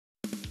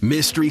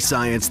Mystery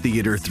Science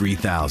Theater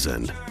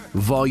 3000,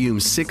 Volume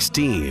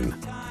 16.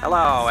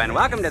 Hello, and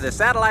welcome to the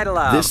Satellite of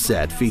Love. This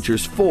set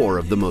features 4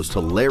 of the most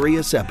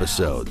hilarious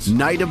episodes.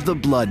 Night of the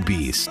Blood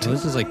Beast.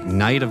 This is like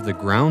Night of the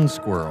Ground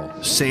Squirrel.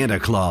 Santa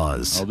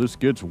Claus. Now this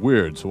gets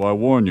weird, so I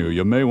warn you,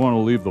 you may want to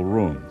leave the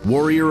room.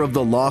 Warrior of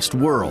the Lost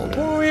World.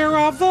 Warrior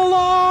of the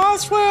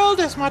Lost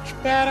World is much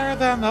better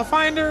than the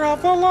finder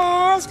of the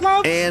lost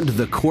love. And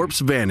The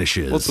Corpse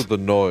Vanishes. What's with the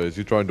noise?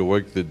 You trying to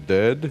wake the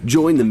dead?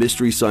 Join the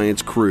Mystery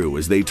Science crew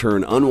as they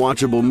turn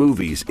unwatchable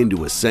movies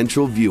into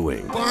essential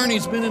viewing.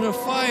 Barney's been in a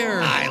fire.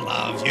 I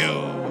love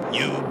you.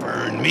 You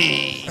burn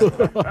me.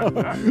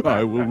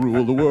 I will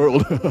rule the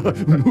world.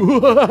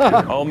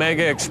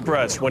 Omega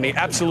Express, when he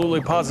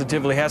absolutely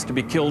positively has to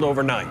be killed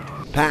overnight.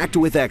 Packed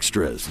with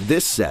extras,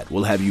 this set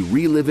will have you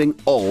reliving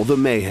all the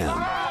mayhem,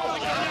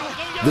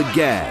 the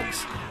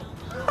gags,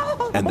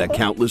 and the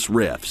countless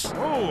riffs.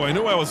 Oh, I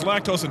knew I was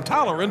lactose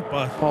intolerant,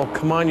 but... Oh,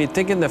 come on, you'd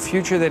think in the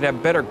future they'd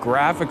have better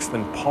graphics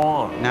than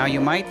Pong. Now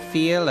you might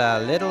feel a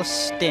little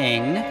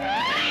sting.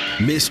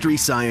 Mystery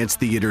Science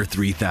Theater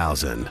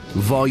 3000,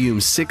 Volume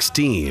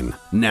 16,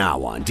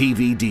 now on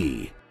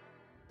DVD.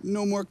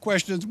 No more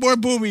questions, more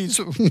boobies.